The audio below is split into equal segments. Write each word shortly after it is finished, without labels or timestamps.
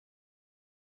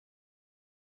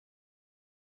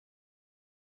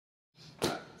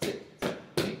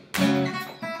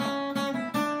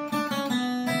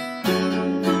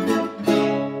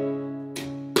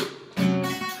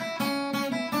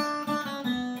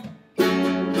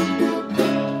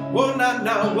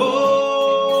na, whoa.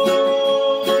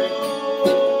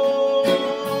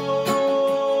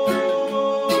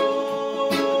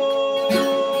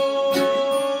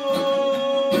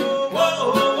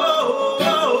 Whoa, whoa, whoa.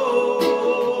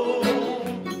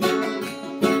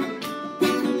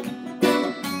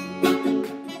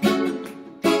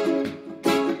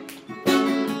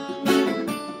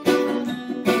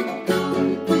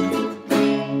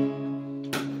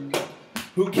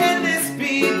 Who can this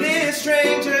be, this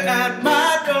stranger at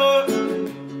my door?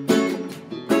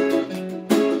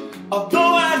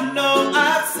 Although I know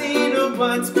I've seen her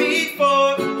once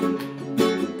before.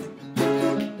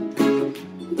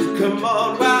 Come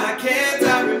on, why can't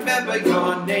I remember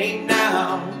your name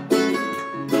now?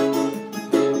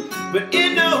 But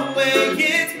in a way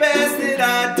it's best that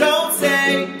I don't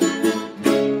say.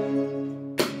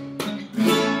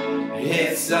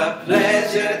 It's a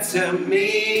pleasure to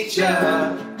meet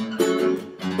ya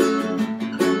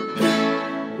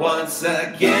once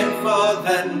again for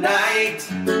the night.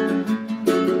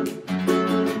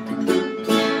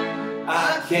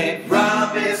 I can't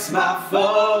promise my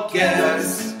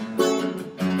focus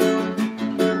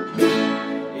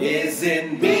is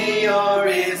in me or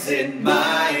is in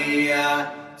my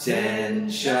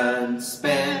attention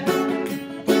span.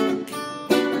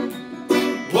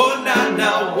 Whoa, na,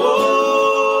 na, whoa.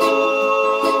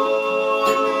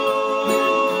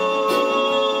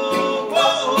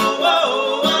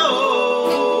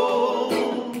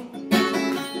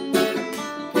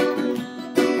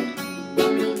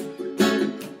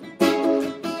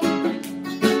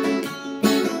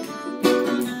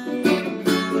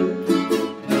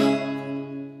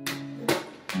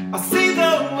 I see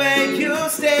the way you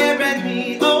stare at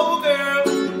me, oh girl.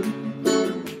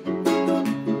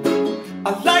 I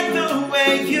like the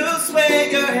way you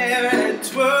sway your hair and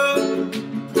twirl.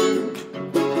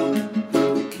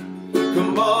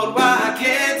 Come on, why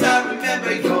can't I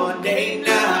remember your name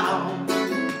now?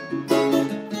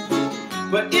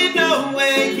 But in a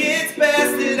way it's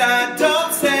best that I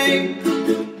don't say.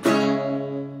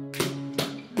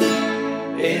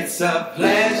 It's a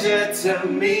pleasure to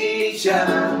meet ya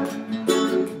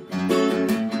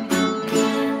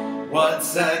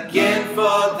once again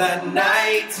for the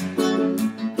night.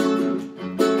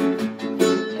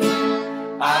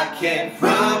 I can't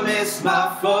promise my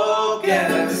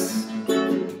focus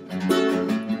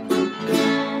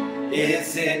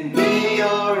is in me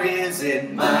or is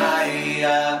in my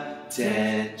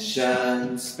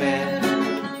attention span.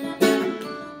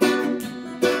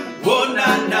 Whoa,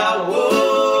 na, na, whoa.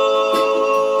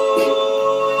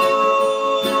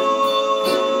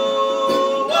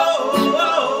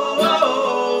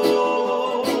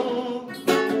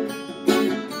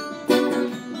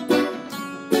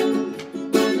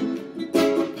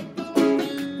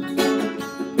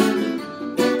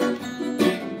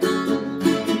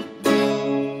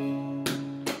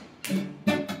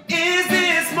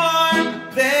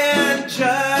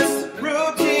 Just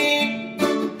routine,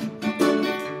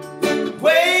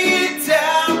 weigh it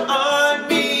down on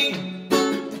me.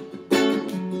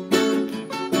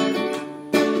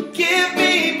 Give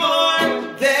me more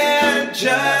than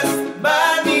just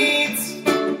my needs.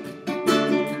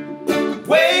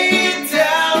 Weigh it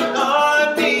down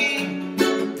on me,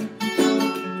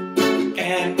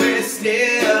 and we're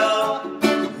still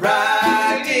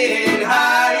riding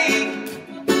high,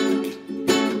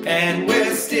 and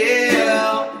we're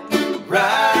still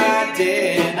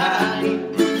riding high.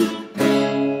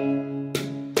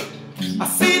 I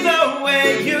see the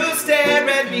way you stare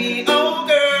at me, oh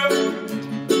girl.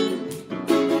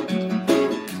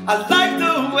 I like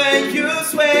the way you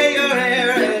sway your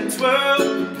hair and twirl.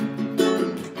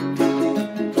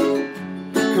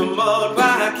 Come on,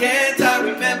 why can't I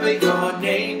remember your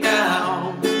name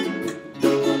now?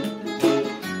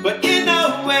 But in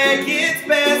a way it's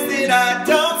best that I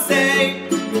don't say.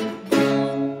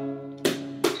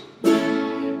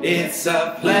 It's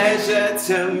a pleasure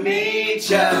to meet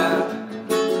ya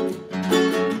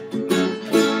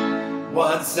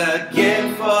once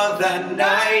again for the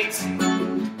night.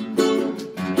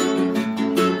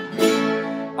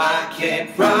 I can't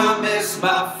promise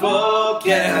my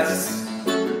focus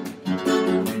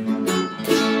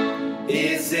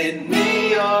is it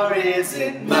me or is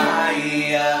it my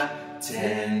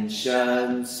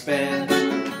attention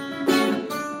span?